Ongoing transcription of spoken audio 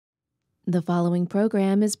The following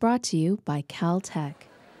program is brought to you by Caltech.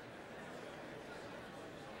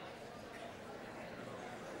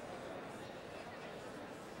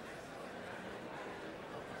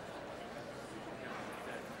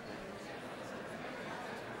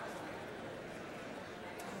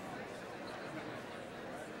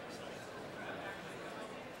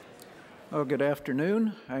 Well, good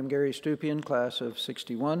afternoon. I'm Gary Stupien, class of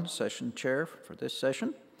 61, session chair for this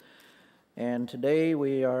session. And today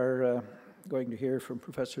we are going to hear from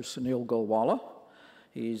Professor Sunil Golwala.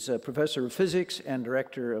 He's a professor of physics and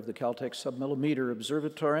director of the Caltech Submillimeter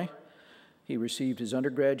Observatory. He received his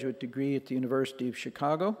undergraduate degree at the University of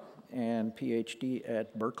Chicago and PhD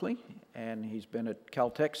at Berkeley. And he's been at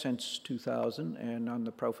Caltech since 2000 and on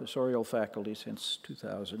the professorial faculty since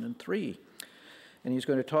 2003. And he's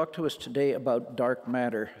going to talk to us today about dark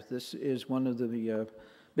matter. This is one of the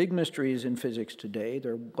big mysteries in physics today.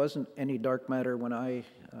 There wasn't any dark matter when I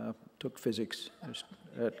took physics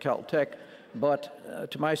at Caltech, but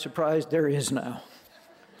to my surprise, there is now.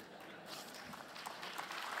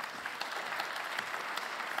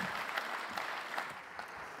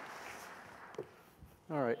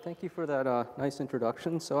 All right, thank you for that nice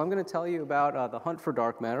introduction. So I'm going to tell you about the hunt for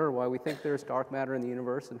dark matter, why we think there's dark matter in the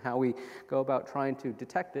universe, and how we go about trying to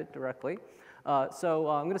detect it directly. I'm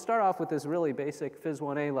going to start off with this really basic Phys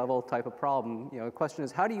 1A level type of problem. The question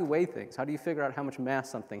is, how do you weigh things? How do you figure out how much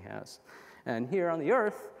mass something has? And here on the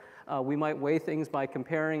Earth, we might weigh things by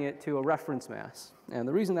comparing it to a reference mass. And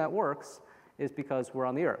the reason that works is because we're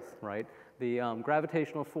on the Earth, right? The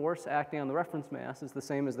gravitational force acting on the reference mass is the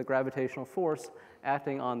same as the gravitational force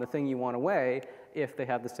acting on the thing you want to weigh if they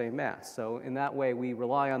have the same mass. So in that way, we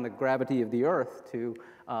rely on the gravity of the Earth to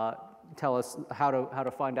tell us how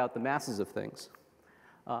to find out the masses of things.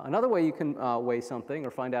 Another way you can weigh something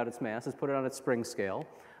or find out its mass is put it on its spring scale.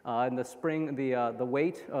 And the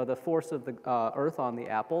weight, the force of the Earth on the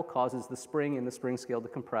apple causes the spring in the spring scale to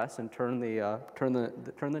compress and turn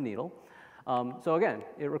the needle. So again,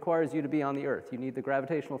 it requires you to be on the Earth. You need the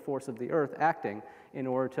gravitational force of the Earth acting in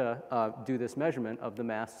order to do this measurement of the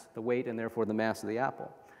mass, the weight, and therefore the mass of the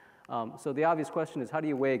apple. So the obvious question is, how do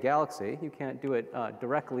you weigh a galaxy? You can't do it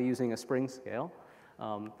directly using a spring scale.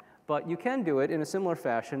 But you can do it in a similar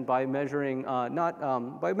fashion by measuring,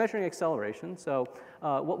 by measuring acceleration. So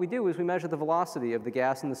what we do is we measure the velocity of the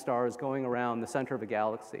gas in the stars going around the center of a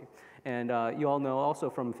galaxy. And you all know also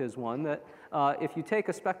from Phys 1 that if you take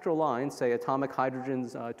a spectral line, say atomic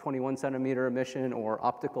hydrogen's 21 centimeter emission or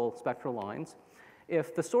optical spectral lines,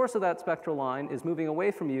 if the source of that spectral line is moving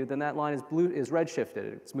away from you, then that line is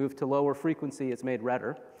redshifted. It's moved to lower frequency, it's made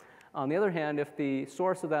redder. On the other hand, if the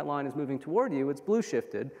source of that line is moving toward you, it's blue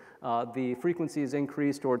shifted. The frequency is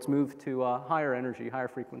increased or it's moved to higher energy, higher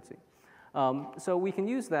frequency. So we can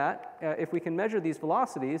use that. If we can measure these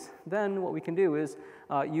velocities, then what we can do is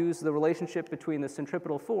use the relationship between the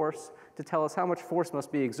centripetal force to tell us how much force must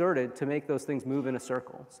be exerted to make those things move in a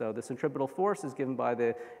circle. So the centripetal force is given by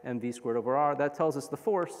the mv squared over r. That tells us the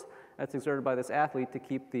force that's exerted by this athlete to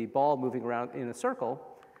keep the ball moving around in a circle.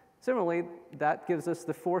 Similarly, that gives us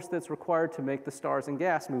the force that's required to make the stars and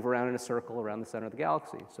gas move around in a circle around the center of the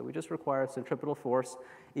galaxy. So we just require centripetal force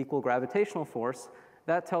equal gravitational force.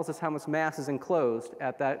 That tells us how much mass is enclosed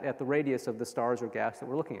at the radius of the stars or gas that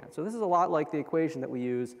we're looking at. So this is a lot like the equation that we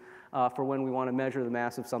use for when we want to measure the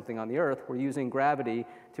mass of something on the Earth. We're using gravity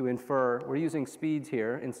to infer, we're using speeds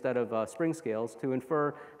here instead of spring scales to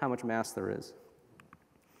infer how much mass there is.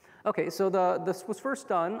 Okay, so this was first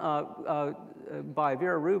done by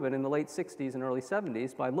Vera Rubin in the late 60s and early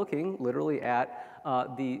 70s by looking literally at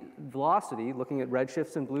the velocity, looking at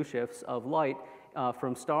redshifts and blue shifts of light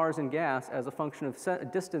from stars and gas as a function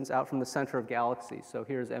of distance out from the center of galaxies. So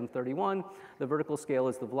here's M31. The vertical scale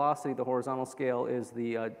is the velocity. The horizontal scale is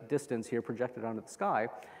the distance here projected onto the sky.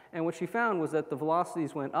 And what she found was that the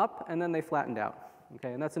velocities went up and then they flattened out.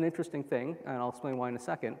 Okay, and that's an interesting thing, and I'll explain why in a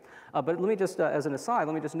second. But let me just, as an aside,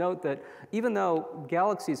 let me just note that even though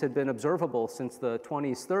galaxies had been observable since the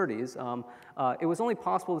 20s, 30s, it was only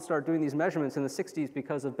possible to start doing these measurements in the 60s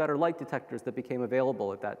because of better light detectors that became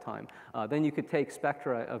available at that time. Then you could take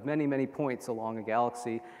spectra of many, many points along a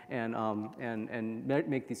galaxy and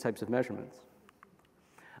make these types of measurements.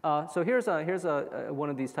 So here's one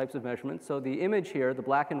of these types of measurements. So the image here, the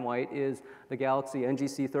black and white, is the galaxy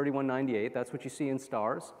NGC 3198. That's what you see in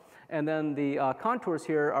stars. And then the contours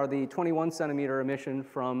here are the 21 centimeter emission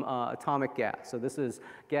from atomic gas. So this is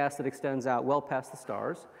gas that extends out well past the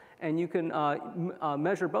stars. And you can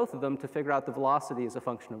measure both of them to figure out the velocity as a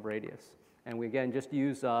function of radius. And we, again, just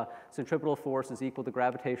use centripetal force is equal to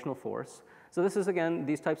gravitational force. So this is, again,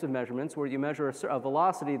 these types of measurements where you measure a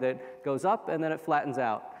velocity that goes up and then it flattens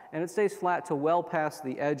out. and it stays flat to well past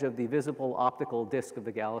the edge of the visible optical disk of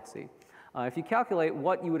the galaxy. If you calculate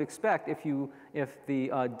what you would expect if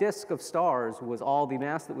the disk of stars was all the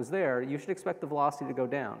mass that was there, you should expect the velocity to go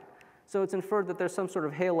down. So it's inferred that there's some sort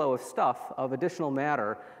of halo of stuff, of additional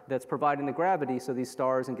matter, that's providing the gravity so these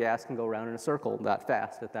stars and gas can go around in a circle that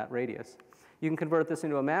fast at that radius. You can convert this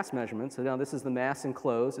into a mass measurement. So now this is the mass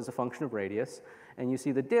enclosed as a function of radius. And you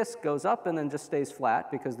see the disk goes up and then just stays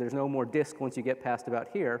flat because there's no more disk once you get past about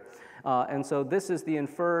here. And so this is the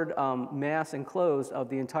inferred mass enclosed of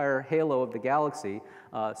the entire halo of the galaxy.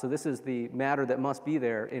 So this is the matter that must be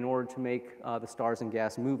there in order to make the stars and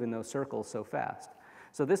gas move in those circles so fast.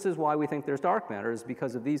 So this is why we think there's dark matter, is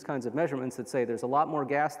because of these kinds of measurements that say there's a lot more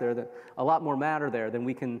gas there, a lot more matter there than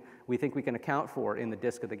we think we can account for in the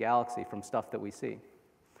disk of the galaxy from stuff that we see.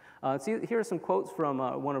 Here are some quotes from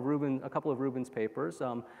a couple of Rubin's papers.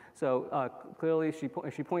 Clearly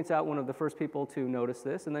she points out one of the first people to notice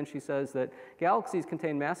this, and then she says that galaxies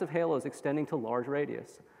contain massive halos extending to large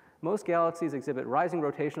radius. Most galaxies exhibit rising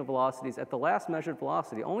rotational velocities at the last measured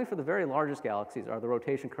velocity. Only for the very largest galaxies are the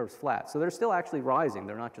rotation curves flat. So they're still actually rising.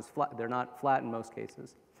 They're not just flat. They're not flat in most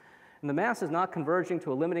cases. And the mass is not converging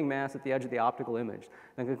to a limiting mass at the edge of the optical image.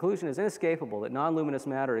 The conclusion is inescapable that non-luminous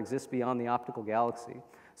matter exists beyond the optical galaxy.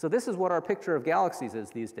 So this is what our picture of galaxies is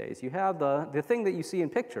these days. You have the thing that you see in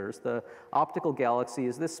pictures, the optical galaxy,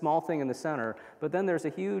 is this small thing in the center, but then there's a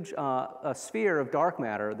huge a sphere of dark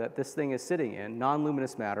matter that this thing is sitting in,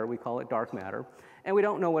 non-luminous matter, we call it dark matter, and we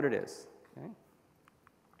don't know what it is. Okay?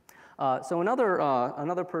 So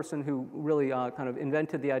another person who really kind of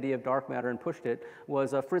invented the idea of dark matter and pushed it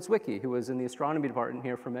was Fritz Zwicky, who was in the astronomy department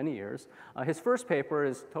here for many years. His first paper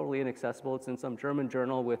is totally inaccessible. It's in some German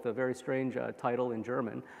journal with a very strange title in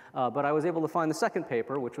German. But I was able to find the second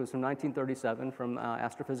paper, which was from 1937 from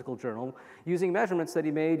Astrophysical Journal, using measurements that he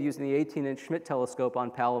made using the 18-inch Schmidt telescope on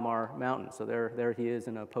Palomar Mountain. So there he is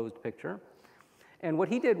in a posed picture. And what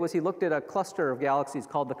he did was he looked at a cluster of galaxies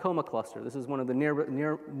called the Coma cluster. This is one of the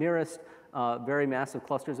nearest very massive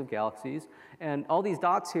clusters of galaxies. And all these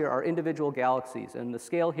dots here are individual galaxies. And the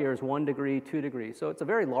scale here is 1 degree, 2 degrees. So it's a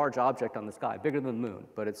very large object on the sky, bigger than the moon,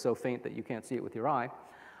 but it's so faint that you can't see it with your eye.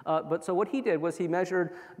 So what he did was he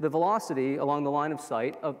measured the velocity along the line of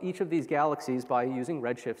sight of each of these galaxies by using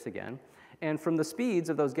redshifts again. And from the speeds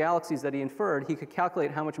of those galaxies that he inferred, he could calculate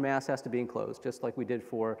how much mass has to be enclosed, just like we did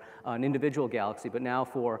for an individual galaxy, but now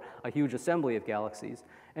for a huge assembly of galaxies.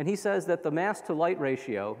 And he says that the mass to light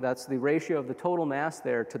ratio, that's the ratio of the total mass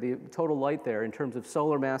there to the total light there in terms of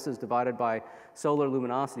solar masses divided by solar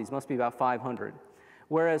luminosities, must be about 500.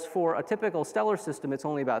 Whereas for a typical stellar system, it's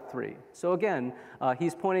only about 3. So again,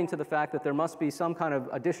 he's pointing to the fact that there must be some kind of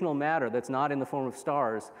additional matter that's not in the form of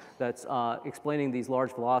stars that's explaining these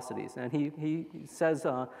large velocities. And he says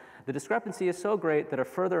the discrepancy is so great that a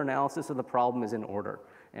further analysis of the problem is in order.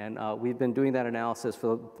 And we've been doing that analysis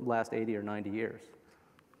for the last 80 or 90 years.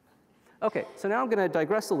 Okay, so now I'm going to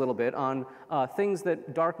digress a little bit on things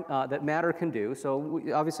that that matter can do. So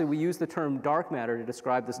obviously we use the term dark matter to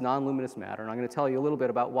describe this non-luminous matter, and I'm going to tell you a little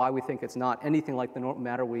bit about why we think it's not anything like the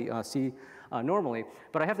matter we see normally.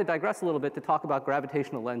 But I have to digress a little bit to talk about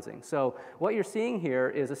gravitational lensing. So what you're seeing here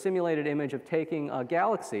is a simulated image of taking a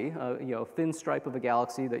galaxy, a thin stripe of a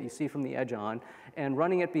galaxy that you see from the edge on, and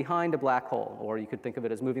running it behind a black hole, or you could think of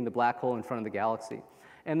it as moving the black hole in front of the galaxy.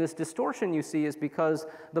 And this distortion you see is because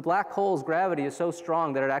the black hole's gravity is so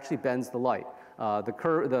strong that it actually bends the light.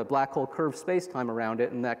 The black hole curves space-time around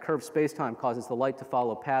it, and that curved space-time causes the light to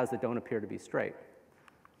follow paths that don't appear to be straight.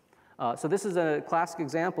 So this is a classic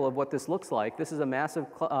example of what this looks like. This is a massive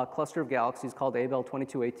cluster of galaxies called Abell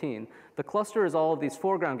 2218. The cluster is all of these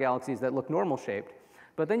foreground galaxies that look normal-shaped.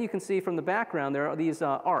 But then you can see from the background there are these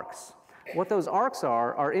arcs. What those arcs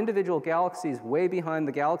are individual galaxies way behind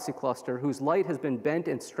the galaxy cluster whose light has been bent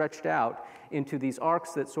and stretched out into these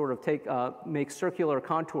arcs that sort of make circular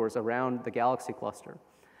contours around the galaxy cluster.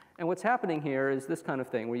 And what's happening here is this kind of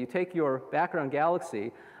thing, where you take your background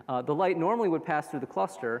galaxy, the light normally would pass through the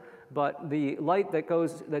cluster, but the light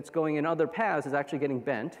that's going in other paths is actually getting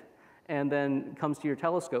bent and then comes to your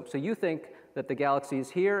telescope. So you think that the galaxy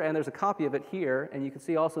is here, and there's a copy of it here, and you can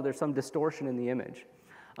see also there's some distortion in the image.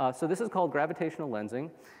 So this is called gravitational lensing.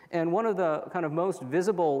 And one of the kind of most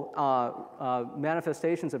visible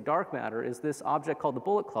manifestations of dark matter is this object called the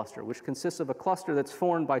bullet cluster, which consists of a cluster that's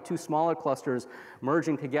formed by two smaller clusters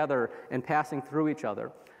merging together and passing through each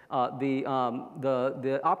other.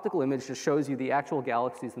 The optical image just shows you the actual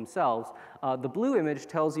galaxies themselves. The blue image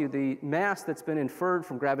tells you the mass that's been inferred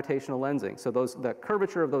from gravitational lensing. So the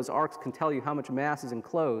curvature of those arcs can tell you how much mass is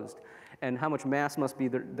enclosed and how much mass must be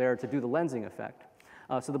there to do the lensing effect.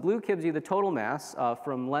 So the blue gives you the total mass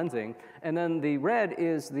from lensing, and then the red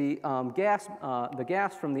is the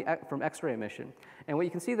gas from X-ray emission. And what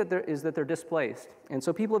you can see is that they're displaced. And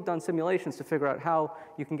so people have done simulations to figure out how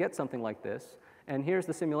you can get something like this. And here's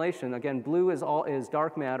the simulation. Again, blue is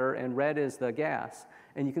dark matter, and red is the gas.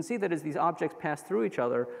 And you can see that as these objects pass through each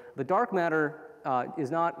other, the dark matter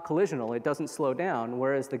is not collisional, it doesn't slow down,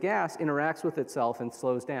 whereas the gas interacts with itself and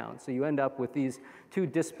slows down. So you end up with these two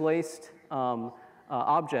displaced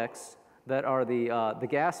objects that are the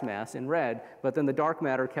gas mass in red, but then the dark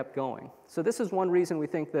matter kept going. So this is one reason we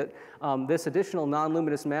think that this additional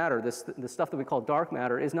non-luminous matter, the stuff that we call dark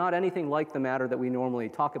matter, is not anything like the matter that we normally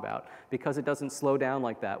talk about, because it doesn't slow down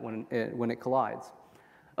like that when it collides.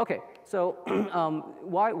 Okay, so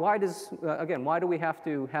why do we have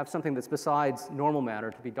to have something that's besides normal matter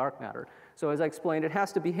to be dark matter? So as I explained, it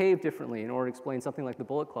has to behave differently in order to explain something like the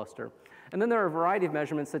bullet cluster. And then there are a variety of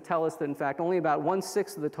measurements that tell us that, in fact, only about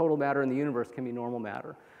 1/6 of the total matter in the universe can be normal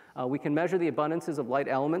matter. We can measure the abundances of light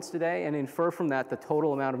elements today and infer from that the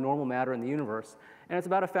total amount of normal matter in the universe. And it's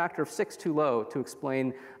about a factor of 6 too low to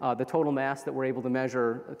explain the total mass that we're able to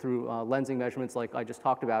measure through lensing measurements like I just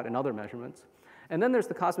talked about and other measurements. And then there's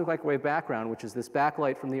the cosmic microwave background, which is this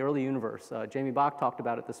backlight from the early universe. Jamie Bach talked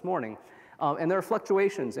about it this morning. And there are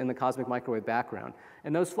fluctuations in the cosmic microwave background.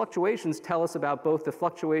 And those fluctuations tell us about both the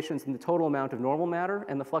fluctuations in the total amount of normal matter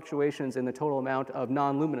and the fluctuations in the total amount of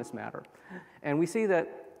non-luminous matter. And we see that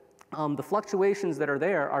the fluctuations that are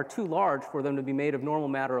there are too large for them to be made of normal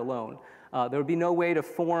matter alone. There would be no way to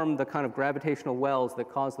form the kind of gravitational wells that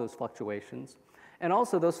cause those fluctuations. And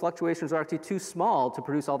also, those fluctuations are actually too small to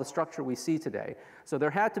produce all the structure we see today. So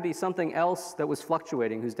there had to be something else that was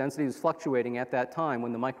fluctuating, whose density was fluctuating at that time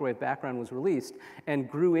when the microwave background was released and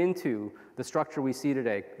grew into the structure we see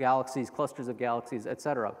today, galaxies, clusters of galaxies, et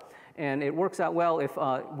cetera. And it works out well if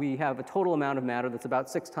we have a total amount of matter that's about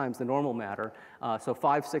 6 times the normal matter. So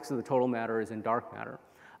 5/6 of the total matter is in dark matter.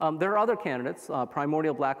 There are other candidates.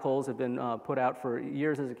 Primordial black holes have been put out for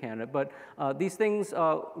years as a candidate, but these things,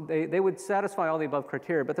 they would satisfy all the above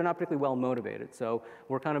criteria, but they're not particularly well motivated. So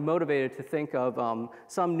we're kind of motivated to think of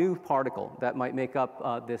some new particle that might make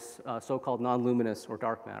up this so-called non-luminous or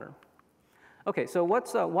dark matter. Okay, so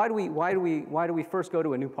why do we first go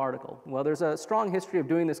to a new particle? Well, there's a strong history of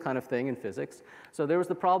doing this kind of thing in physics. So there was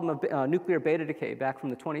the problem of nuclear beta decay back from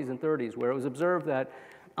the 20s and 30s, where it was observed that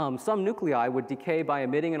some nuclei would decay by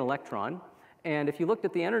emitting an electron, and if you looked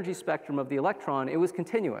at the energy spectrum of the electron, it was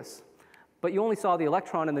continuous. But you only saw the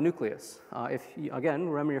electron in the nucleus. Again,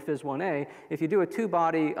 remember your Phys 1a, if you do a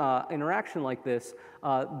two-body interaction like this,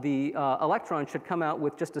 the electron should come out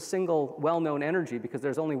with just a single well-known energy because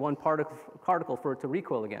there's only one particle for it to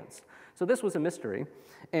recoil against. So this was a mystery,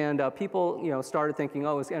 and people started thinking,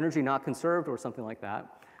 oh, is energy not conserved or something like that?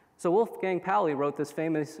 So Wolfgang Pauli wrote this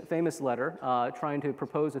famous letter trying to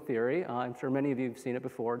propose a theory. I'm sure many of you have seen it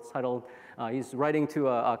before. It's titled, he's writing to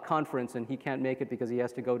a conference and he can't make it because he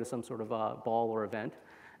has to go to some sort of ball or event.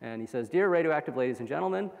 And he says, "Dear radioactive ladies and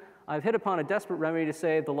gentlemen, I've hit upon a desperate remedy to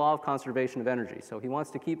save the law of conservation of energy." So he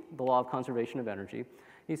wants to keep the law of conservation of energy.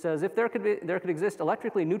 He says, if there could exist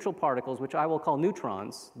electrically neutral particles, which I will call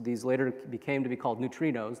neutrons, these later came to be called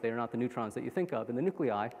neutrinos, they are not the neutrons that you think of in the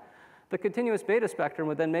nuclei, the continuous beta spectrum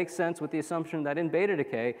would then make sense with the assumption that in beta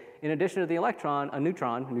decay, in addition to the electron, a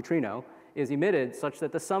neutrino, is emitted such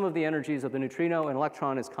that the sum of the energies of the neutrino and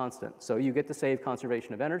electron is constant. So you get to save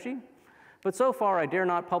conservation of energy. But so far, I dare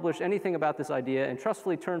not publish anything about this idea and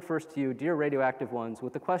trustfully turn first to you, dear radioactive ones,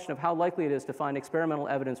 with the question of how likely it is to find experimental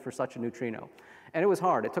evidence for such a neutrino. And it was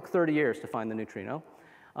hard. It took 30 years to find the neutrino.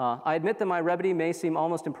 I admit that my remedy may seem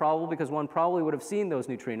almost improbable because one probably would have seen those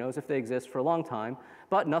neutrinos if they exist for a long time,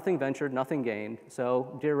 but nothing ventured, nothing gained.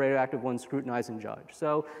 So, dear radioactive ones, scrutinize and judge.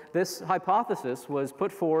 So this hypothesis was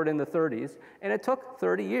put forward in the 30s, and it took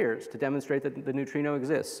 30 years to demonstrate that the neutrino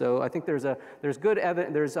exists. So I think there's a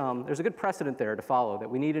good precedent there to follow, that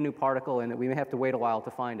we need a new particle and that we may have to wait a while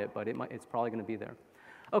to find it, but it's probably going to be there.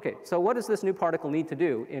 Okay, so what does this new particle need to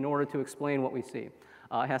do in order to explain what we see?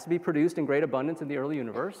 It has to be produced in great abundance in the early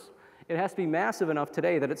universe. It has to be massive enough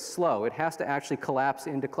today that it's slow. It has to actually collapse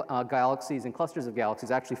into galaxies and clusters of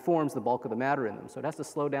galaxies, actually forms the bulk of the matter in them. So it has to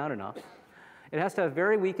slow down enough. It has to have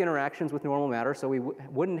very weak interactions with normal matter, so we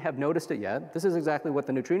wouldn't have noticed it yet. This is exactly what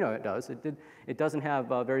the neutrino does. It doesn't have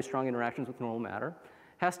very strong interactions with normal matter.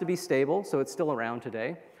 It has to be stable, so it's still around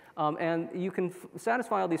today. And you can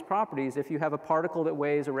satisfy all these properties if you have a particle that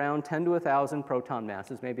weighs around 10 to 1,000 proton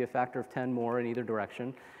masses, maybe a factor of 10 more in either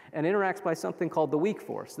direction, and interacts by something called the weak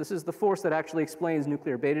force. This is the force that actually explains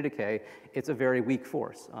nuclear beta decay. It's a very weak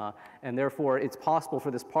force, and therefore it's possible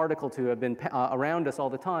for this particle to have been around us all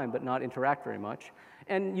the time but not interact very much.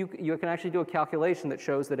 And you can actually do a calculation that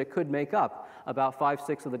shows that it could make up about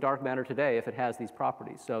 5/6 of the dark matter today if it has these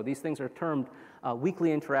properties. So these things are termed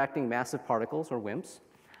weakly interacting massive particles, or WIMPs.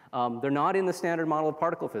 They're not in the standard model of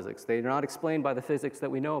particle physics. They're not explained by the physics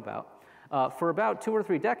that we know about. For about 2 or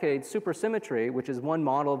 3 decades, supersymmetry, which is one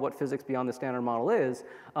model of what physics beyond the standard model is,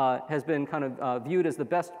 has been kind of viewed as the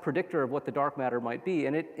best predictor of what the dark matter might be.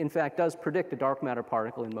 And it, in fact, does predict a dark matter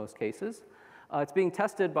particle in most cases. It's being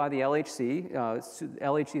tested by the LHC.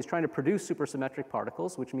 LHC is trying to produce supersymmetric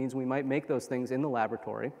particles, which means we might make those things in the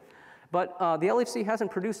laboratory. But the LHC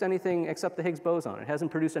hasn't produced anything except the Higgs boson. It hasn't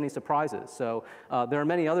produced any surprises. So there are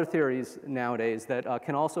many other theories nowadays that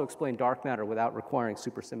can also explain dark matter without requiring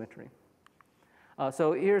supersymmetry.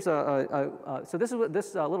 So here's so this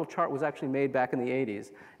little chart was actually made back in the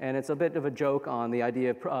 80s, and it's a bit of a joke on the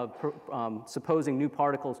idea of supposing new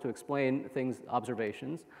particles to explain things,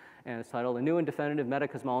 observations. And it's titled A New and Definitive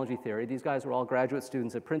Metacosmology Theory. These guys were all graduate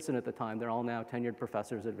students at Princeton at the time. They're all now tenured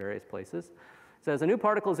professors at various places. It says a new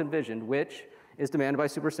particle is envisioned, which is demanded by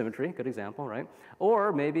supersymmetry, good example, right?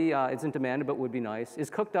 Or maybe isn't demanded but would be nice,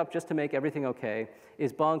 is cooked up just to make everything okay,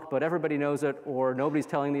 is bunk but everybody knows it, or nobody's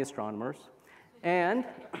telling the astronomers. And,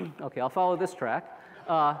 okay, I'll follow this track,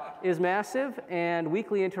 is massive and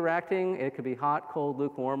weakly interacting. It could be hot, cold,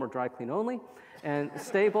 lukewarm, or dry, clean only, and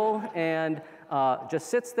stable, and just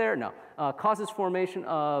sits there. No, causes formation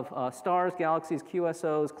of stars, galaxies,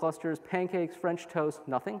 QSOs, clusters, pancakes, French toast,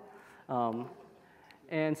 nothing.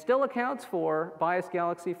 And still accounts for biased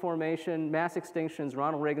galaxy formation, mass extinctions,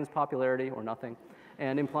 Ronald Reagan's popularity, or nothing,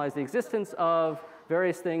 and implies the existence of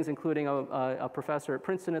various things, including a professor at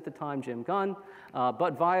Princeton at the time, Jim Gunn,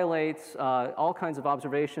 but violates all kinds of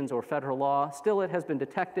observations or federal law. Still, it has been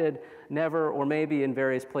detected, never, or maybe in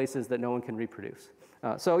various places that no one can reproduce.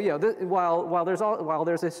 So yeah, while there's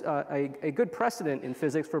a good precedent in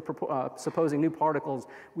physics for supposing new particles,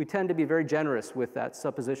 we tend to be very generous with that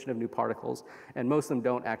supposition of new particles, and most of them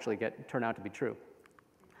don't actually turn out to be true.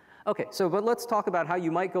 Okay, but let's talk about how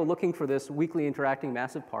you might go looking for this weakly interacting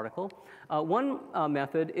massive particle. One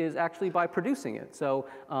method is actually by producing it. So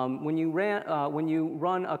when you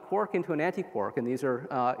run a quark into an antiquark, and these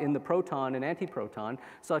are in the proton and antiproton,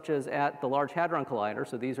 such as at the Large Hadron Collider,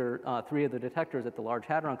 so these are 3 of the detectors at the Large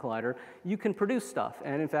Hadron Collider, you can produce stuff.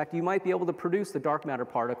 And in fact, you might be able to produce the dark matter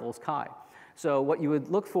particles chi. So what you would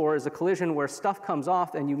look for is a collision where stuff comes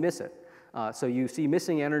off and you miss it. So you see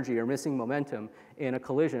missing energy or missing momentum in a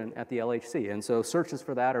collision at the LHC. And so searches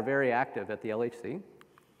for that are very active at the LHC.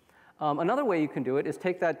 Another way you can do it is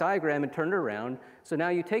take that diagram and turn it around. So now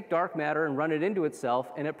you take dark matter and run it into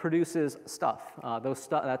itself, and it produces stuff.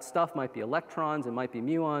 That stuff might be electrons, it might be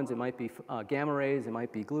muons, it might be gamma rays, it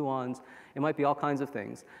might be gluons, it might be all kinds of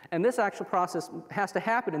things. And this actual process has to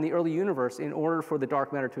happen in the early universe in order for the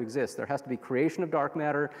dark matter to exist. There has to be creation of dark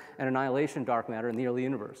matter and annihilation of dark matter in the early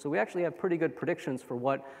universe. So we actually have pretty good predictions for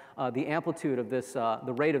what the amplitude of this,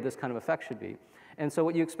 the rate of this kind of effect should be. And so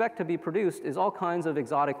what you expect to be produced is all kinds of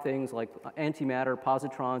exotic things like antimatter,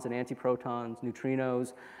 positrons and antiprotons,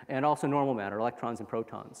 neutrinos, and also normal matter, electrons and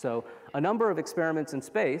protons. So a number of experiments in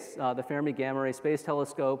space, the Fermi Gamma Ray Space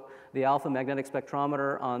Telescope, the Alpha Magnetic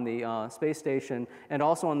Spectrometer on the space station, and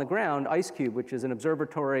also on the ground, IceCube, which is an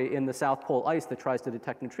observatory in the South Pole ice that tries to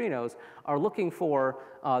detect neutrinos, are looking for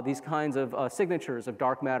these kinds of signatures of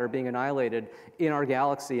dark matter being annihilated in our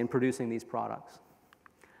galaxy and producing these products.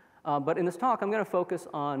 But in this talk, I'm going to focus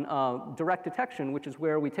on direct detection, which is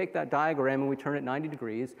where we take that diagram and we turn it 90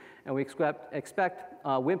 degrees, and we expect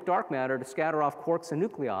WIMP dark matter to scatter off quarks and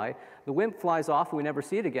nuclei. The WIMP flies off, and we never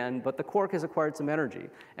see it again, but the quark has acquired some energy.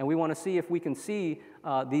 And we want to see if we can see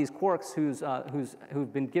these quarks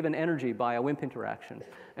who've been given energy by a WIMP interaction.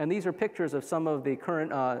 And these are pictures of some of the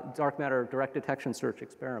current dark matter direct detection search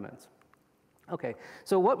experiments. Okay,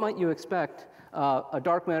 so what might you expect a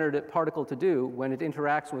dark matter particle to do when it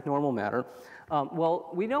interacts with normal matter? Well,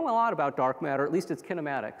 we know a lot about dark matter, at least its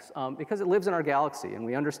kinematics, because it lives in our galaxy, and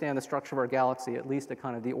we understand the structure of our galaxy at least at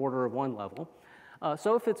kind of the order of 1 level.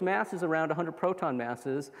 So if its mass is around 100 proton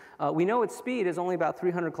masses, we know its speed is only about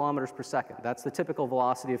 300 kilometers per second. That's the typical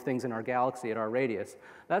velocity of things in our galaxy at our radius.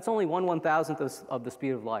 That's only 1/1000th of the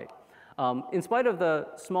speed of light. In spite of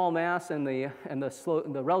the small mass and the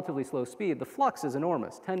relatively slow speed, the flux is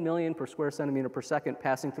enormous, 10 million per square centimeter per second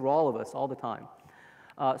passing through all of us all the time.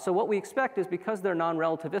 So what we expect is because they're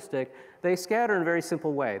non-relativistic, they scatter in a very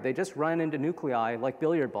simple way. They just run into nuclei like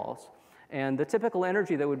billiard balls. And the typical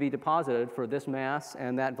energy that would be deposited for this mass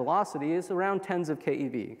and that velocity is around tens of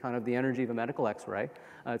keV, kind of the energy of a medical X-ray.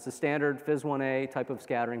 It's a standard Phys 1a type of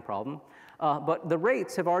scattering problem. But the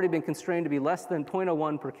rates have already been constrained to be less than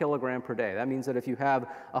 0.01 per kilogram per day. That means that if you have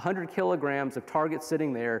 100 kilograms of target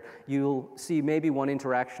sitting there, you'll see maybe one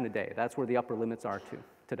interaction a day. That's where the upper limits are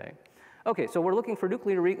today. Okay, so we're looking for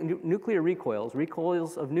nuclear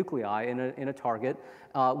recoils of nuclei in a target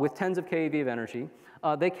with tens of keV of energy.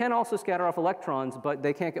 They can also scatter off electrons, but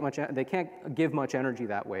they can't give much energy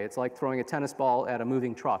that way. It's like throwing a tennis ball at a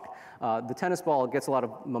moving truck. The tennis ball gets a lot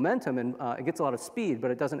of momentum and it gets a lot of speed,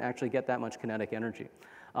 but it doesn't actually get that much kinetic energy.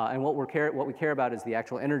 And what we care about is the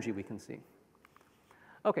actual energy we can see.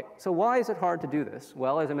 Okay, so why is it hard to do this?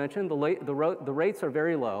 Well, as I mentioned, the rates are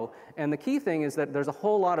very low, and the key thing is that there's a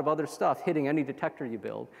whole lot of other stuff hitting any detector you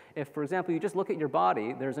build. If, for example, you just look at your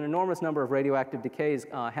body, there's an enormous number of radioactive decays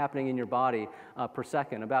happening in your body per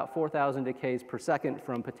second, about 4,000 decays per second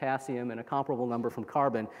from potassium and a comparable number from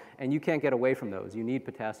carbon, and you can't get away from those. You need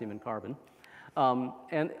potassium and carbon.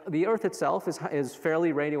 And the Earth itself is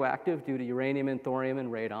fairly radioactive due to uranium and thorium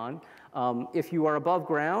and radon. If you are above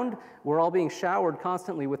ground, we're all being showered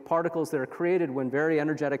constantly with particles that are created when very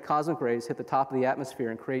energetic cosmic rays hit the top of the atmosphere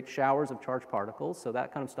and create showers of charged particles, so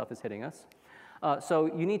that kind of stuff is hitting us. So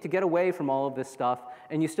you need to get away from all of this stuff,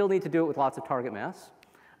 and you still need to do it with lots of target mass.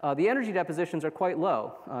 The energy depositions are quite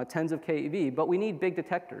low, tens of keV, but we need big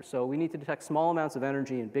detectors, so we need to detect small amounts of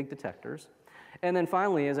energy in big detectors. And then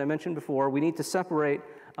finally, as I mentioned before, we need to separate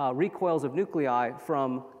recoils of nuclei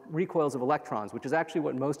from recoils of electrons, which is actually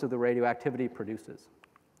what most of the radioactivity produces.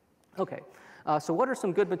 Okay, so what are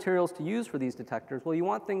some good materials to use for these detectors? Well, you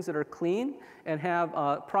want things that are clean and have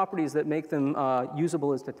properties that make them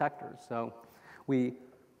usable as detectors. So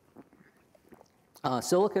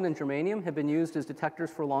silicon and germanium have been used as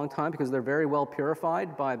detectors for a long time because they're very well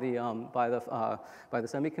purified by the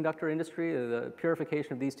semiconductor industry. The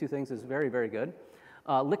purification of these two things is very, very good.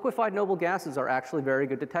 Liquefied noble gases are actually very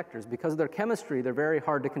good detectors. Because of their chemistry, they're very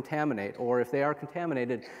hard to contaminate, or if they are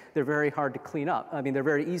contaminated, they're very hard to clean up. I mean, they're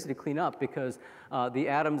very easy to clean up because the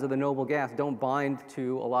atoms of the noble gas don't bind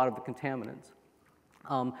to a lot of the contaminants.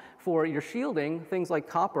 For your shielding, things like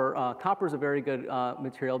copper, copper is a very good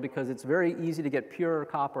material because it's very easy to get pure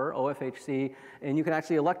copper, OFHC, and you can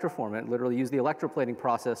actually electroform it, literally use the electroplating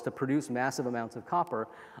process to produce massive amounts of copper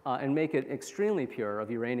and make it extremely pure of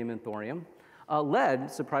uranium and thorium. Lead,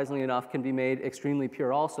 surprisingly enough, can be made extremely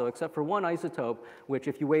pure also, except for one isotope, which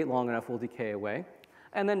if you wait long enough will decay away.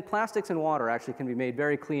 And then plastics and water actually can be made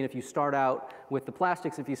very clean if you start out with the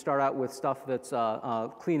plastics, if you start out with stuff that's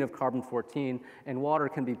clean of carbon-14, and water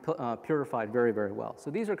can be purified very, very well. So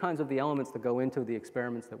these are kinds of the elements that go into the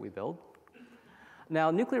experiments that we build. Now,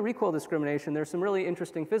 nuclear recoil discrimination, there's some really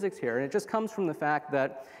interesting physics here, and it just comes from the fact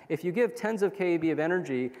that if you give tens of keV of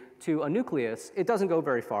energy to a nucleus, it doesn't go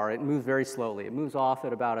very far. It moves very slowly. It moves off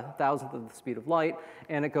at about 1,000th of the speed of light,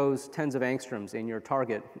 and it goes tens of angstroms in your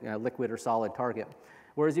target, liquid or solid target.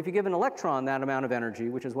 Whereas if you give an electron that amount of energy,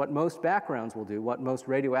 which is what most backgrounds will do, what most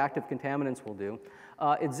radioactive contaminants will do,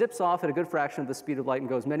 it zips off at a good fraction of the speed of light and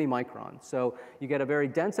goes many microns. So you get a very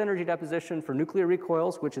dense energy deposition for nuclear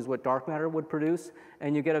recoils, which is what dark matter would produce,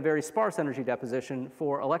 and you get a very sparse energy deposition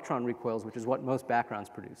for electron recoils, which is what most backgrounds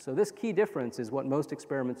produce. So this key difference is what most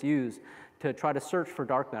experiments use to try to search for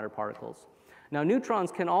dark matter particles. Now,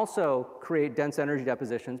 neutrons can also create dense energy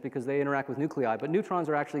depositions because they interact with nuclei, but neutrons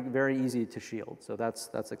are actually very easy to shield, so that's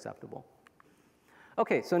acceptable.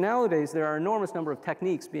 Okay, so nowadays there are an enormous number of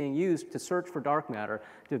techniques being used to search for dark matter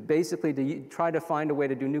to basically try to find a way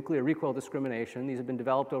to do nuclear recoil discrimination. These have been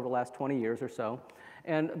developed over the last 20 years or so.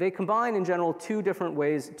 And they combine, in general, two different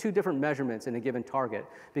measurements in a given target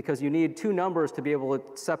because you need two numbers to be able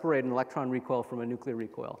to separate an electron recoil from a nuclear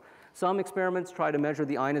recoil. Some experiments try to measure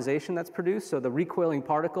the ionization that's produced. So the recoiling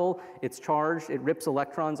particle, it's charged, it rips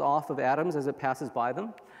electrons off of atoms as it passes by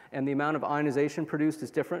them. And the amount of ionization produced is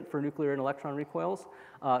different for nuclear and electron recoils.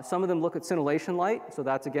 Some of them look at scintillation light. So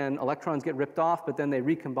that's, again, electrons get ripped off, but then they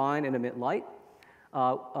recombine and emit light.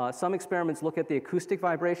 Some experiments look at the acoustic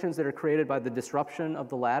vibrations that are created by the disruption of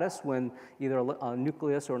the lattice when either a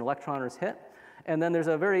nucleus or an electron is hit. And then there's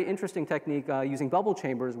a very interesting technique using bubble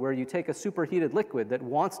chambers where you take a superheated liquid that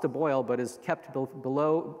wants to boil but is kept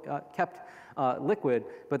liquid,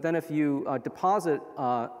 but then if you deposit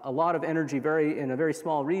a lot of energy in a very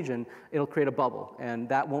small region, it'll create a bubble. And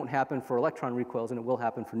that won't happen for electron recoils, and it will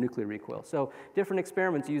happen for nuclear recoils. So different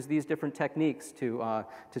experiments use these different techniques to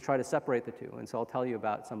try to separate the two, and so I'll tell you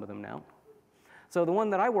about some of them now. So the one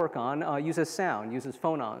that I work on uses sound, uses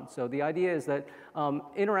phonons. So the idea is that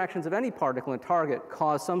interactions of any particle and target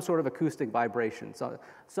cause some sort of acoustic vibration. So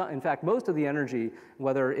in fact, most of the energy,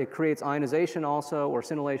 whether it creates ionization also or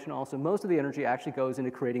scintillation also, most of the energy actually goes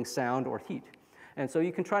into creating sound or heat. And so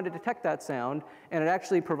you can try to detect that sound, and it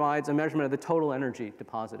actually provides a measurement of the total energy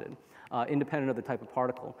deposited, independent of the type of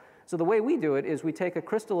particle. So the way we do it is we take a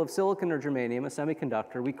crystal of silicon or germanium, a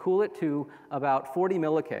semiconductor, we cool it to about 40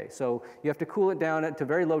 milliK. So you have to cool it down to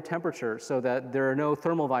very low temperature so that there are no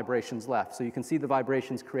thermal vibrations left. So you can see the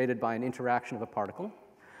vibrations created by an interaction of a particle.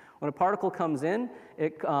 When a particle comes in,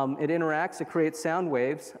 it interacts, it creates sound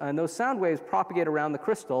waves, and those sound waves propagate around the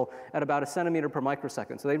crystal at about 1 centimeter per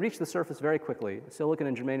microsecond. So they reach the surface very quickly. Silicon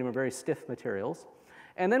and germanium are very stiff materials.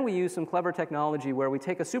 And then we use some clever technology where we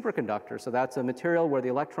take a superconductor, so that's a material where the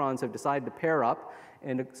electrons have decided to pair up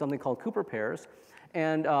into something called Cooper pairs,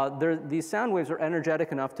 and these sound waves are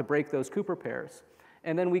energetic enough to break those Cooper pairs.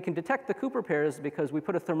 And then we can detect the Cooper pairs because we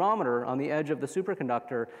put a thermometer on the edge of the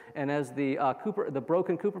superconductor, and as the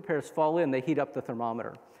broken Cooper pairs fall in, they heat up the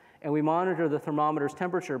thermometer. And we monitor the thermometer's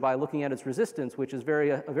temperature by looking at its resistance, which is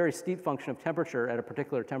a very steep function of temperature at a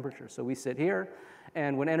particular temperature. So we sit here,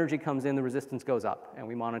 and when energy comes in, the resistance goes up, and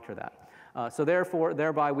we monitor that. So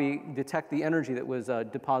thereby we detect the energy that was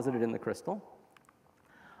deposited in the crystal.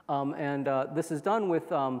 This is done with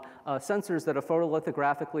sensors that are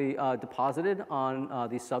photolithographically deposited on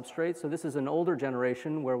these substrates. So this is an older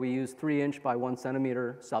generation where we use 3-inch by 1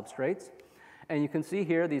 centimeter substrates. And you can see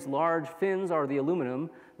here these large fins are the aluminum,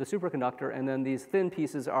 the superconductor, and then these thin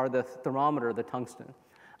pieces are the thermometer, the tungsten.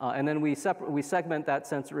 And then we segment that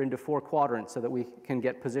sensor into 4 quadrants so that we can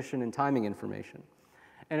get position and timing information.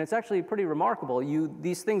 And it's actually pretty remarkable.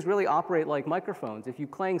 These things really operate like microphones. If you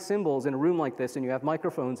clang cymbals in a room like this and you have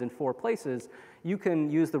microphones in 4 places, you can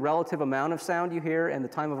use the relative amount of sound you hear and the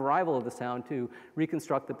time of arrival of the sound to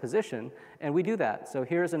reconstruct the position. And we do that. So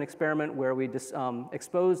here's an experiment where we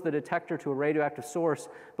expose the detector to a radioactive source,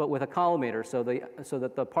 but with a collimator, so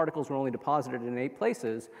that the particles were only deposited in 8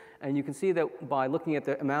 places. And you can see that by looking at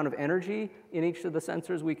the amount of energy in each of the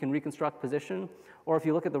sensors, we can reconstruct position. Or if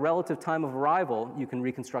you look at the relative time of arrival, you can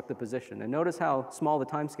reconstruct the position. And notice how small the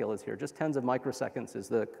time scale is here. Just tens of microseconds is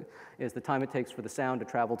the time it takes for the sound to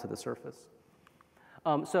travel to the surface.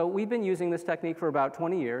 So we've been using this technique for about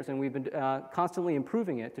 20 years, and we've been constantly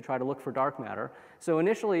improving it to try to look for dark matter. So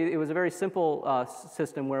initially, it was a very simple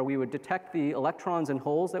system where we would detect the electrons and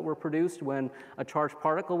holes that were produced when a charged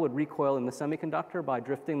particle would recoil in the semiconductor by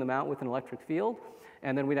drifting them out with an electric field.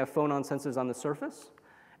 And then we'd have phonon sensors on the surface.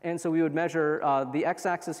 And so we would measure, the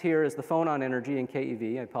x-axis here is the phonon energy in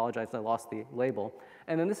keV. I apologize, I lost the label.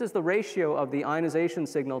 And then this is the ratio of the ionization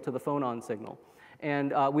signal to the phonon signal.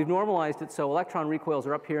 And we've normalized it so electron recoils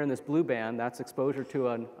are up here in this blue band. That's exposure to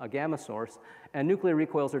a gamma source. And nuclear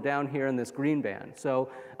recoils are down here in this green band. So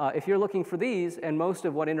if you're looking for these, and most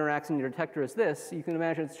of what interacts in your detector is this, you can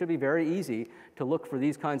imagine it should be very easy to look for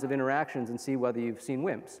these kinds of interactions and see whether you've seen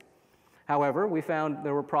WIMPs. However, we found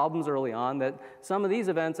there were problems early on that some of these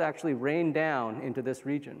events actually rained down into this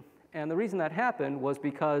region. And the reason that happened was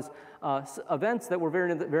because events that were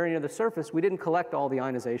very near the surface, we didn't collect all the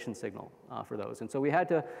ionization signal for those. And so we had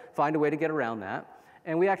to find a way to get around that.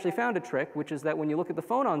 And we actually found a trick, which is that when you look at the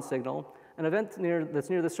phonon signal, an event that's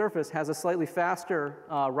near the surface has a slightly faster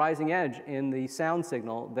rising edge in the sound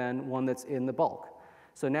signal than one that's in the bulk.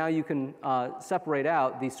 So now you can separate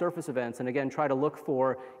out these surface events and again try to look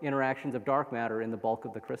for interactions of dark matter in the bulk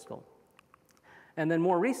of the crystal. And then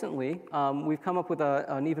more recently, we've come up with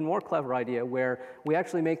an even more clever idea where we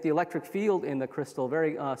actually make the electric field in the crystal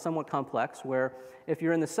very somewhat complex, where if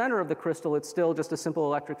you're in the center of the crystal, it's still just a simple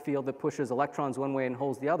electric field that pushes electrons one way and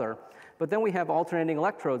holds the other. But then we have alternating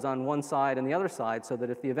electrodes on one side and the other side, so that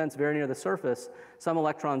if the event's very near the surface, some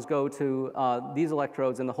electrons go to these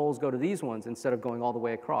electrodes and the holes go to these ones instead of going all the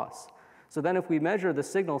way across. So then if we measure the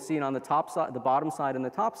signal seen on the top side, the bottom side and the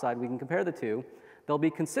top side, we can compare the two. They'll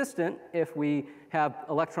be consistent if we have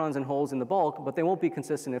electrons and holes in the bulk, but they won't be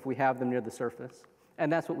consistent if we have them near the surface.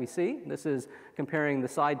 And that's what we see. This is comparing the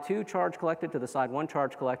side 2 charge collected to the side 1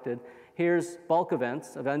 charge collected. Here's bulk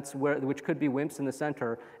events, which could be WIMPs in the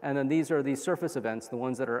center, and then these are these surface events, the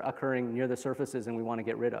ones that are occurring near the surfaces and we want to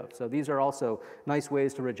get rid of. So these are also nice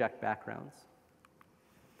ways to reject backgrounds.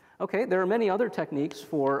 Okay, there are many other techniques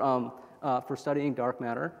for studying dark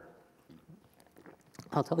matter.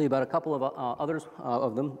 I'll tell you about a couple of others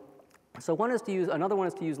of them. So another one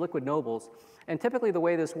is to use liquid nobles. And typically the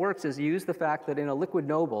way this works is use the fact that in a liquid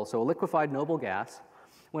noble, so a liquefied noble gas,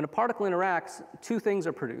 when a particle interacts, 2 things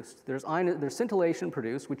are produced. There's scintillation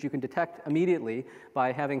produced, which you can detect immediately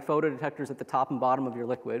by having photodetectors at the top and bottom of your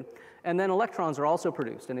liquid. And then electrons are also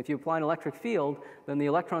produced. And if you apply an electric field, then the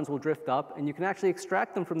electrons will drift up, and you can actually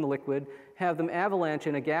extract them from the liquid, have them avalanche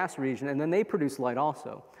in a gas region, and then they produce light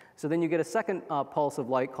also. So then you get a second pulse of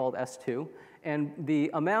light called S2. And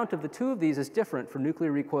the amount of the two of these is different for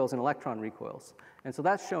nuclear recoils and electron recoils. And so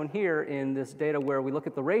that's shown here in this data where we look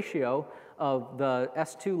at the ratio of the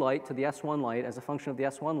S2 light to the S1 light as a function of the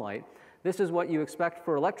S1 light. This is what you expect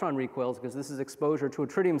for electron recoils because this is exposure to a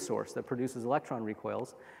tritium source that produces electron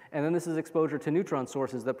recoils. And then this is exposure to neutron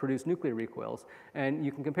sources that produce nuclear recoils. And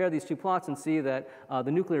you can compare these two plots and see that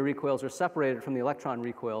the nuclear recoils are separated from the electron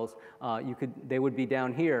recoils. They would be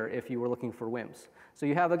down here if you were looking for WIMPs. So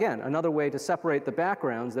you have, again, another way to separate the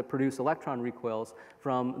backgrounds that produce electron recoils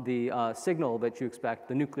from the signal that you expect,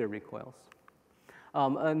 the nuclear recoils.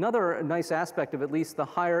 Another nice aspect of at least the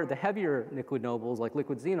heavier liquid nobles, like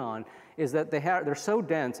liquid xenon, is that they're so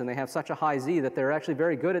dense and they have such a high Z that they're actually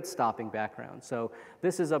very good at stopping background. So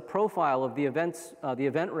this is a profile of the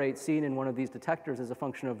event rate seen in one of these detectors as a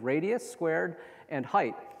function of radius squared and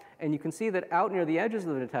height. And you can see that out near the edges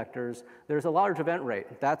of the detectors, there's a large event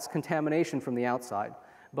rate. That's contamination from the outside.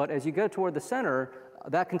 But as you go toward the center,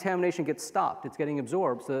 that contamination gets stopped. It's getting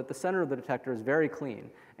absorbed so that the center of the detector is very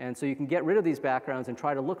clean. And so you can get rid of these backgrounds and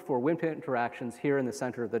try to look for WIMP interactions here in the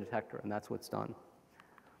center of the detector, and that's what's done.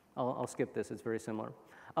 I'll skip this, it's very similar.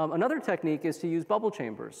 Another technique is to use bubble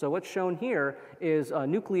chambers. So what's shown here is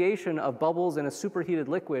nucleation of bubbles in a superheated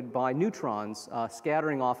liquid by neutrons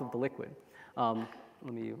scattering off of the liquid.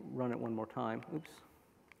 Let me run it one more time. Oops.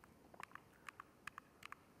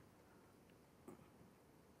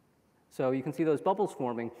 So you can see those bubbles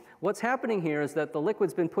forming. What's happening here is that the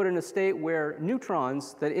liquid's been put in a state where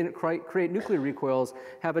neutrons that create nuclear recoils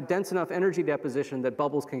have a dense enough energy deposition that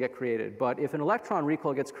bubbles can get created. But if an electron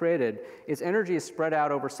recoil gets created, its energy is spread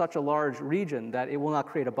out over such a large region that it will not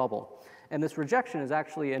create a bubble. And this rejection is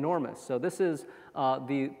actually enormous. So this is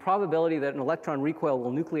the probability that an electron recoil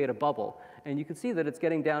will nucleate a bubble. And you can see that it's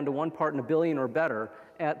getting down to 1 part in a billion or better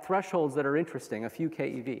at thresholds that are interesting, a few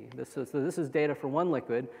keV. This is data for one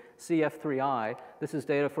liquid, CF3I. This is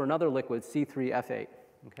data for another liquid, C3F8.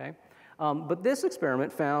 Okay? But this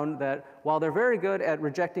experiment found that while they're very good at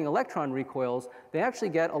rejecting electron recoils, they actually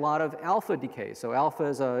get a lot of alpha decay. So alpha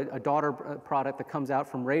is a daughter product that comes out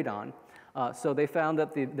from radon. So they found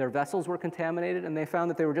that their vessels were contaminated, and they found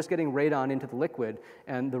that they were just getting radon into the liquid,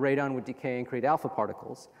 and the radon would decay and create alpha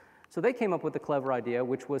particles. So they came up with a clever idea,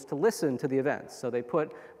 which was to listen to the events. So they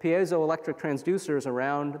put piezoelectric transducers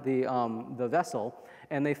around the vessel,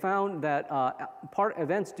 and they found that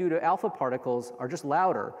events due to alpha particles are just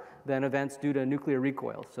louder than events due to nuclear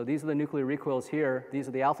recoils. So these are the nuclear recoils here. These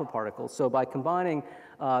are the alpha particles. So by combining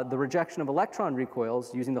the rejection of electron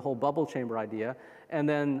recoils, using the whole bubble chamber idea, and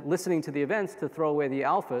then listening to the events to throw away the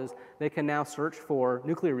alphas, they can now search for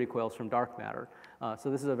nuclear recoils from dark matter. So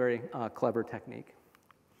this is a very clever technique.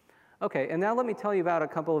 Okay, and now let me tell you about a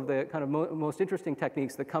couple of the kind of most interesting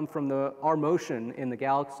techniques that come from our motion in the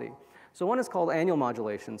galaxy. So one is called annual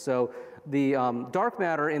modulation. So the dark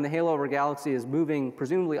matter in the halo of our galaxy is moving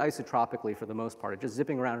presumably isotropically for the most part, just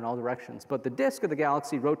zipping around in all directions. But the disk of the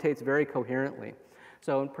galaxy rotates very coherently.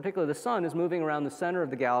 So in particular, the sun is moving around the center of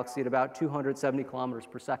the galaxy at about 270 kilometers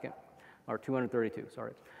per second, or 232,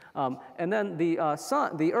 sorry. And then the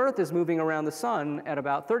Earth is moving around the sun at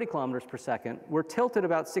about 30 kilometers per second. We're tilted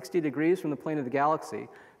about 60 degrees from the plane of the galaxy.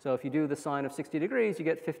 So if you do the sine of 60 degrees, you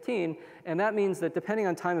get 15. And that means that depending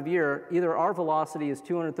on time of year, either our velocity is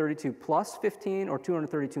 232 plus 15 or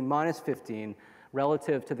 232 minus 15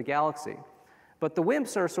 relative to the galaxy. But the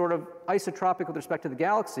WIMPs are sort of isotropic with respect to the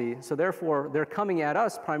galaxy, so therefore they're coming at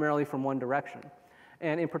us primarily from one direction.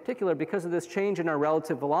 And in particular, because of this change in our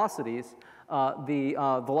relative velocities, the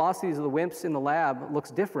velocities of the WIMPs in the lab looks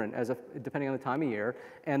different depending on the time of year,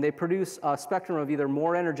 and they produce a spectrum of either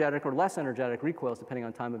more energetic or less energetic recoils depending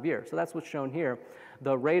on time of year. So that's what's shown here.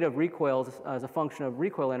 The rate of recoils as a function of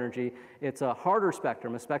recoil energy, it's a harder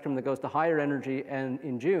spectrum, a spectrum that goes to higher energy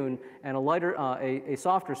in June, and a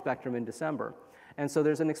softer spectrum in December. And so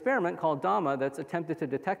there's an experiment called DAMA that's attempted to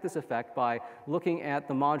detect this effect by looking at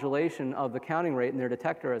the modulation of the counting rate in their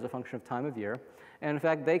detector as a function of time of year. And in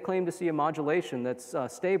fact, they claim to see a modulation that's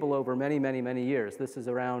stable over many, many, many years. This is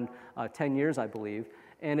around 10 years, I believe.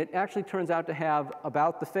 And it actually turns out to have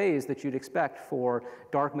about the phase that you'd expect for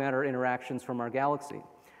dark matter interactions from our galaxy.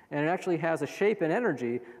 And it actually has a shape and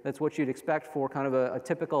energy that's what you'd expect for kind of a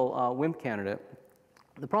typical WIMP candidate.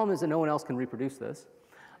 The problem is that no one else can reproduce this.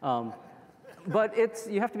 But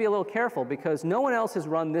you have to be a little careful because no one else has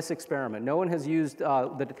run this experiment. No one has used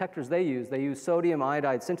the detectors they use. They use sodium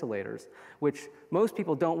iodide scintillators, which most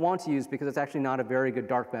people don't want to use because it's actually not a very good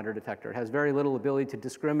dark matter detector. It has very little ability to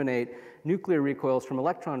discriminate nuclear recoils from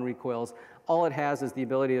electron recoils. All it has is the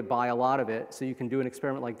ability to buy a lot of it, so you can do an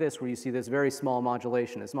experiment like this where you see this very small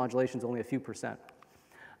modulation. This modulation is only a few %.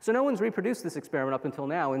 So no one's reproduced this experiment up until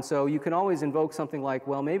now, and so you can always invoke something like,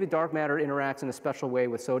 well, maybe dark matter interacts in a special way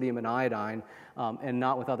with sodium and iodine and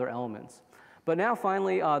not with other elements. But now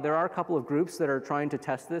finally, there are a couple of groups that are trying to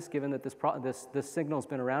test this, given that this signal's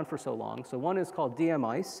been around for so long. So one is called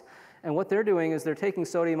DM-ICE, and what they're doing is they're taking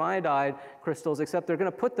sodium iodide crystals, except they're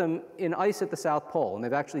going to put them in ice at the South Pole, and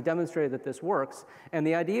they've actually demonstrated that this works. And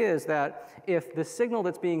the idea is that if the signal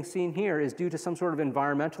that's being seen here is due to some sort of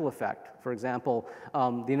environmental effect, for example,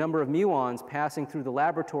 the number of muons passing through the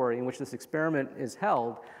laboratory in which this experiment is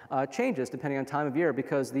held changes depending on time of year,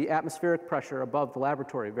 because the atmospheric pressure above the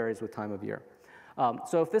laboratory varies with time of year.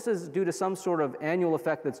 So if this is due to some sort of annual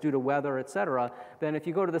effect that's due to weather, et cetera, then if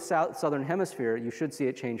you go to the southern hemisphere, you should see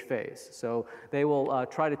it change phase. So they will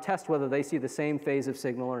try to test whether they see the same phase of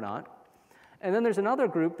signal or not. And then there's another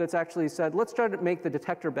group that's actually said, let's try to make the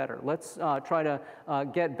detector better. Let's try to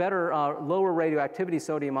get better, lower radioactivity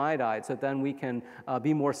sodium iodide, so then we can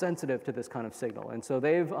be more sensitive to this kind of signal. And so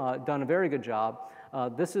they've done a very good job.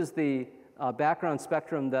 This is the background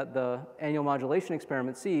spectrum that the annual modulation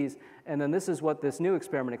experiment sees, and then this is what this new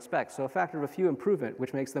experiment expects. So a factor of a few improvement,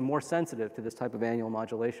 which makes them more sensitive to this type of annual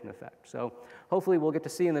modulation effect. So hopefully we'll get to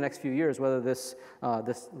see in the next few years whether this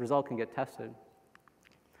result can get tested.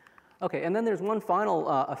 Okay, and then there's one final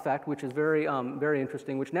effect, which is very, very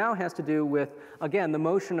interesting, which now has to do with, again, the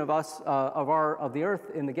motion of us, of the Earth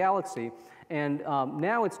in the galaxy. And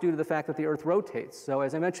now it's due to the fact that the Earth rotates. So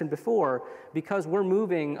as I mentioned before, because we're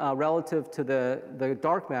moving relative to the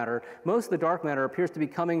dark matter, most of the dark matter appears to be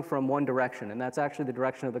coming from one direction, and that's actually the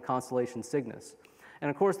direction of the constellation Cygnus. And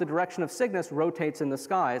of course, the direction of Cygnus rotates in the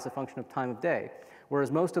sky as a function of time of day,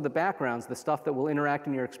 whereas most of the backgrounds, the stuff that will interact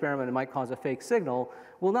in your experiment and might cause a fake signal,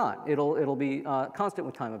 will not. It'll be constant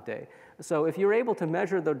with time of day. So if you're able to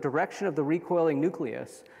measure the direction of the recoiling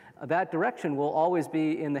nucleus, that direction will always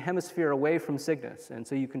be in the hemisphere away from Cygnus. And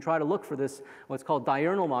so you can try to look for this, what's called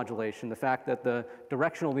diurnal modulation, the fact that the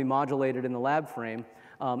direction will be modulated in the lab frame,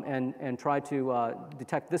 and try to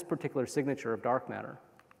detect this particular signature of dark matter.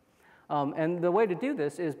 And the way to do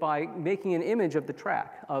this is by making an image of the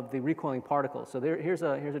track of the recoiling particles. So here's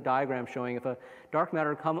a diagram showing if a dark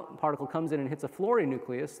matter particle comes in and hits a fluorine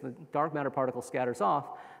nucleus, the dark matter particle scatters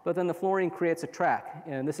off, but then the fluorine creates a track.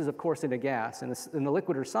 And this is, of course, in a gas. And in the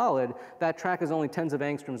liquid or solid, that track is only tens of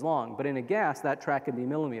angstroms long. But in a gas, that track can be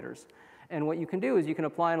millimeters. And what you can do is you can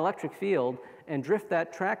apply an electric field and drift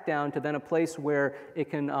that track down to then a place where it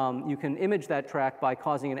can, you can image that track by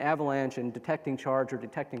causing an avalanche and detecting charge or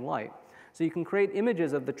detecting light. So you can create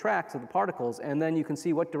images of the tracks of the particles, and then you can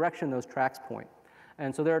see what direction those tracks point.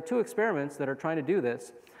 And so there are two experiments that are trying to do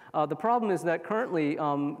this. The problem is that currently,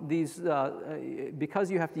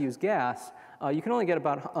 because you have to use gas, you can only get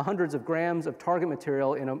about hundreds of grams of target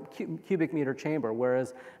material in a cubic meter chamber,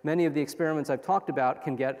 whereas many of the experiments I've talked about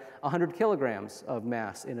can get 100 kilograms of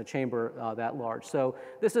mass in a chamber that large. So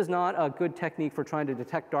this is not a good technique for trying to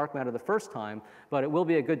detect dark matter the first time, but it will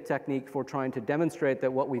be a good technique for trying to demonstrate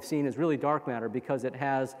that what we've seen is really dark matter because it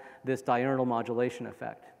has this diurnal modulation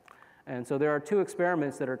effect. And so there are two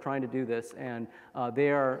experiments that are trying to do this, and they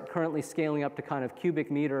are currently scaling up to kind of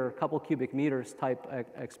cubic meter, couple cubic meters type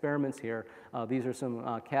experiments here. These are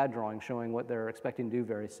some CAD drawings showing what they're expecting to do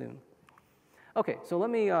very soon. Okay, so let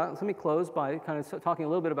me close by kind of talking a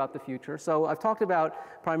little bit about the future. So I've talked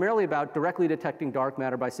primarily about directly detecting dark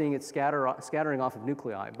matter by seeing it scattering off of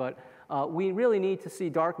nuclei, but we really need to see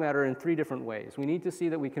dark matter in three different ways. We need to see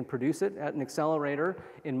that we can produce it at an accelerator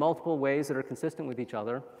in multiple ways that are consistent with each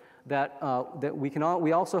other.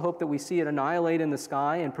 We also hope that we see it annihilate in the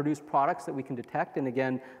sky and produce products that we can detect, and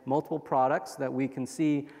again, multiple products that we can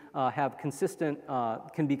see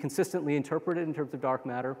can be consistently interpreted in terms of dark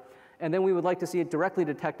matter. And then we would like to see it directly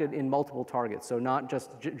detected in multiple targets, so not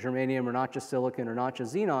just germanium or not just silicon or not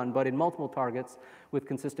just xenon, but in multiple targets with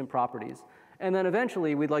consistent properties. And then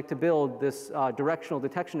eventually we'd like to build this directional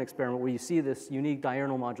detection experiment where you see this unique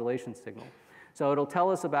diurnal modulation signal. So it'll tell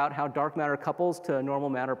us about how dark matter couples to normal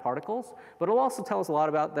matter particles, but it'll also tell us a lot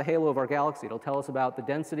about the halo of our galaxy. It'll tell us about the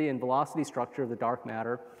density and velocity structure of the dark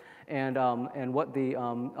matter and what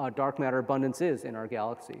the dark matter abundance is in our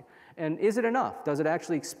galaxy. And is it enough? Does it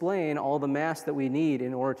actually explain all the mass that we need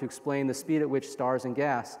in order to explain the speed at which stars and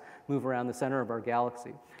gas move around the center of our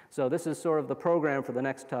galaxy? So this is sort of the program for the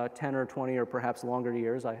next 10 or 20 or perhaps longer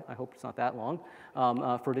years, I hope it's not that long,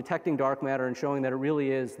 for detecting dark matter and showing that it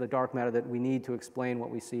really is the dark matter that we need to explain what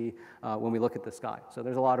we see when we look at the sky. So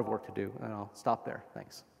there's a lot of work to do, and I'll stop there.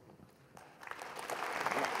 Thanks.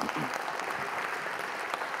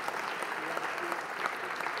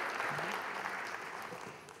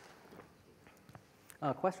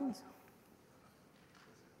 Questions?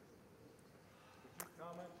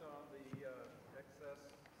 Comment?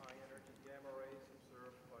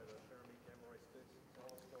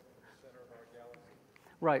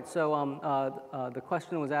 Right, so the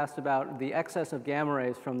question was asked about the excess of gamma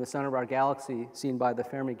rays from the center of our galaxy seen by the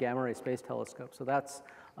Fermi Gamma Ray Space Telescope. So that's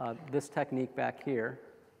this technique back here,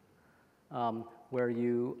 where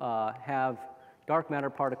you have dark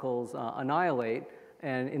matter particles annihilate,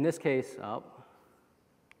 and in this case, go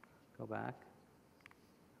back.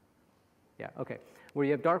 Yeah, okay. Where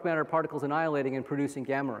you have dark matter particles annihilating and producing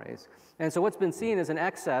gamma rays. And so what's been seen is an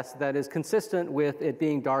excess that is consistent with it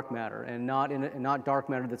being dark matter and not dark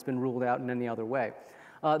matter that's been ruled out in any other way.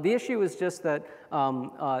 The issue is just that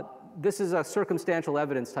this is a circumstantial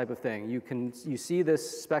evidence type of thing. You see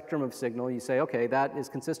this spectrum of signal, you say, okay, that is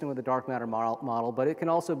consistent with the dark matter model, but it can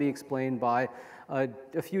also be explained by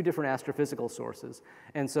a few different astrophysical sources.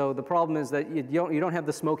 And so the problem is that you don't have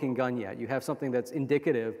the smoking gun yet. You have something that's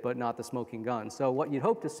indicative, but not the smoking gun. So what you'd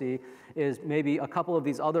hope to see is maybe a couple of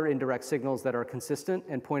these other indirect signals that are consistent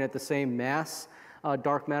and point at the same mass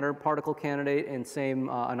dark matter particle candidate and same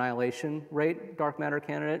annihilation rate dark matter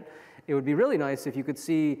candidate. It would be really nice if you could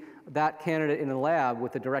see that candidate in the lab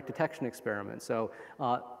with a direct detection experiment. So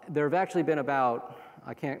there have actually been about,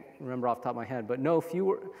 I can't remember off the top of my head, but no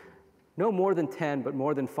more than 10, but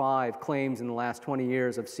more than 5 claims in the last 20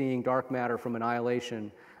 years of seeing dark matter from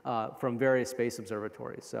annihilation from various space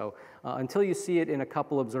observatories. So until you see it in a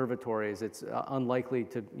couple observatories, it's unlikely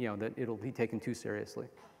to, that it'll be taken too seriously.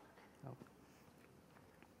 So.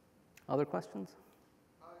 Other questions?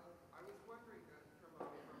 I was wondering, from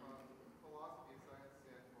a philosophy of science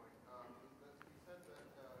standpoint, you said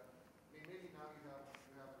that, maybe now you have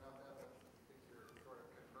enough evidence that you think you're sort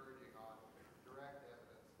of converging on direct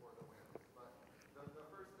evidence for the WIMPs. But the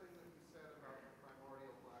first thing that you said about the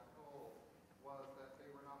primordial black holes was that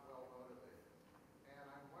they were not well motivated. And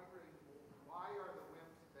I'm wondering, why are the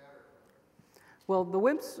WIMPs better? Well, the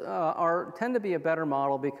WIMPs tend to be a better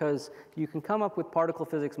model because you can come up with particle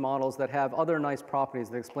physics models that have other nice properties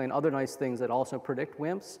that explain other nice things that also predict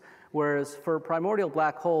WIMPs, whereas for primordial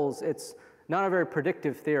black holes, it's not a very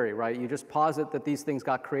predictive theory, right? You just posit that these things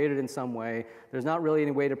got created in some way. There's not really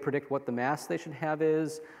any way to predict what the mass they should have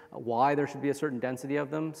is, why there should be a certain density of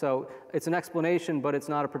them. So it's an explanation, but it's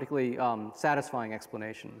not a particularly satisfying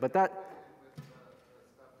explanation. But that...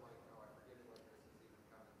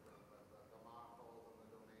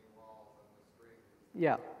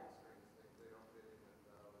 Yeah.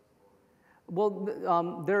 Well,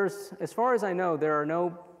 as far as I know, there are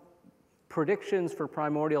no predictions for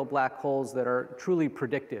primordial black holes that are truly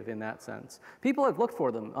predictive in that sense. People have looked for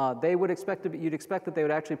them. You'd expect that they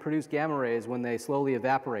would actually produce gamma rays when they slowly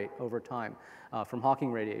evaporate over time from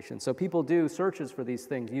Hawking radiation. So people do searches for these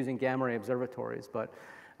things using gamma ray observatories. But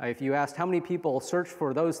if you asked how many people search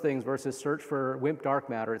for those things versus search for WIMP dark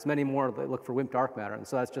matter, it's many more that look for WIMP dark matter. And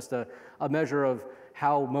so that's just a measure of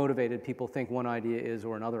how motivated people think one idea is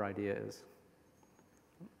or another idea is.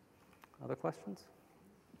 Other questions?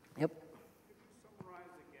 Yep. Could you summarize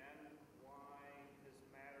again why this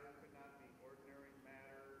matter could not be ordinary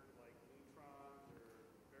matter like neutrons or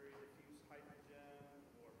very diffuse hydrogen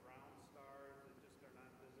or brown stars that just are not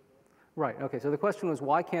visible? Right, okay, so the question was,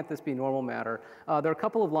 why can't this be normal matter? There are a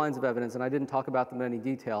couple of lines of evidence, and I didn't talk about them in any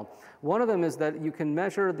detail. One of them is that you can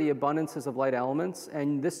measure the abundances of light elements,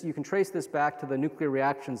 and you can trace this back to the nuclear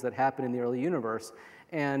reactions that happen in the early universe.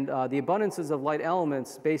 And the abundances of light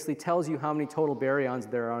elements basically tells you how many total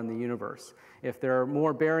baryons there are in the universe. If there are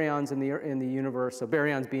more baryons in the universe, so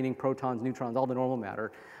baryons being protons, neutrons, all the normal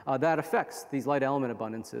matter, that affects these light element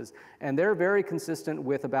abundances. And they're very consistent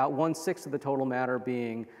with about 1/6 of the total matter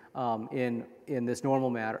being in this normal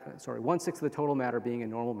matter. Sorry, 1/6 of the total matter being in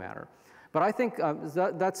normal matter. But I think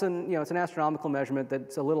it's an astronomical measurement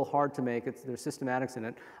that's a little hard to make. There's systematics in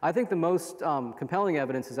it. I think the most compelling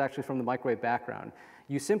evidence is actually from the microwave background.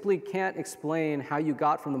 You simply can't explain how you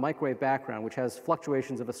got from the microwave background, which has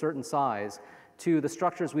fluctuations of a certain size, to the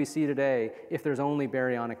structures we see today if there's only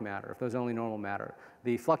baryonic matter, if there's only normal matter.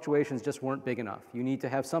 The fluctuations just weren't big enough. You need to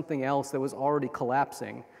have something else that was already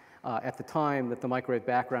collapsing at the time that the microwave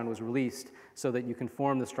background was released so that you can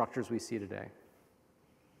form the structures we see today.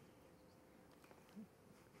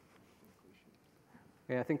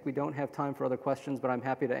 Okay, I think we don't have time for other questions, but I'm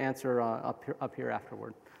happy to answer up here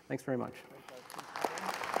afterward. Thanks very much.